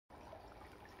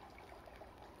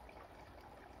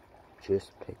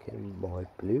just picking my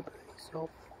blueberries off.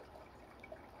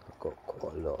 I've got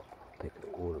quite a lot. I'll pick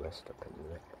all the rest up in a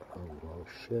minute. I'll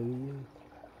show you.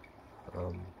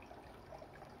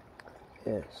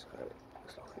 Yeah, so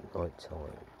it's like night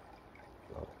time.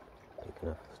 Like picking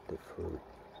up the fruit.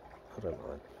 I don't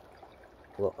know.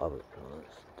 I've got other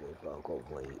plants to do, but I've got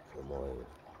to wait for my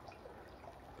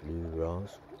blue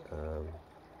raspberries,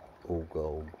 all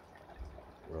gold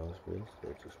raspberries.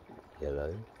 They're just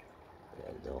yellow.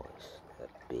 They're nice.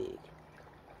 They're big.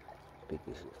 Big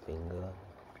as your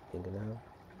fingernail.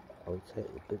 I would say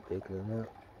a bit bigger than that.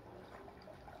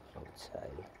 I would say.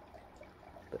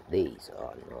 But these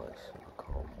are nice. I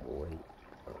can't wait.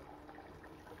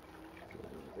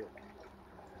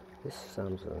 This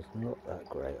Samsung's not that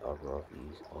great. I'd rather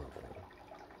use iPhone.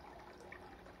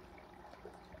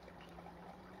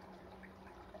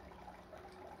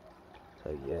 So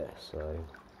yeah, so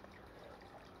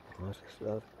I just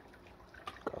love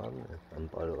gardening.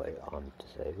 And by the way, I'm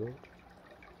disabled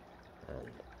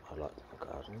and I like my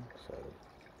garden, so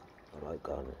I like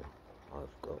gardening.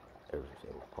 I've got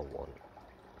everything I want.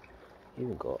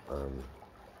 Even got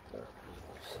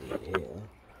see here,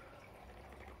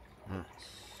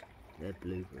 they're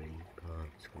blueberry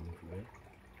plants coming through.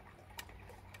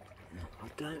 Now, I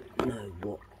don't know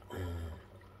what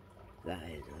that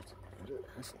is.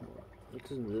 It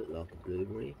doesn't look like a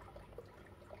blueberry.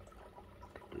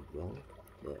 Could be wrong,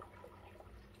 but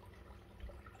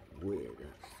weird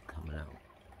that's coming out.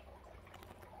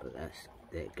 But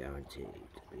they're guaranteed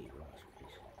to be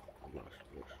raspberries.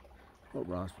 Got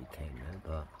raspberry cane there,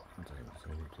 but it doesn't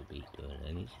seem to be doing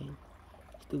anything.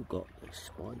 Still got the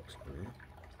spikes in there.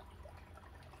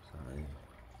 So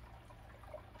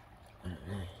I don't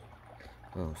know.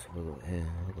 What else have I got here?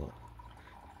 I've got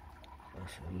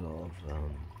a lot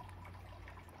of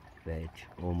veg.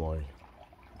 All my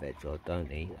veg I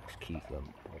don't eat, that's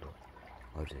cucumber.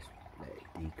 I just let it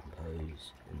decompose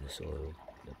in the soil.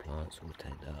 The plants will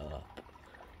take that up.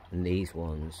 And these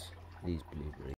blueberries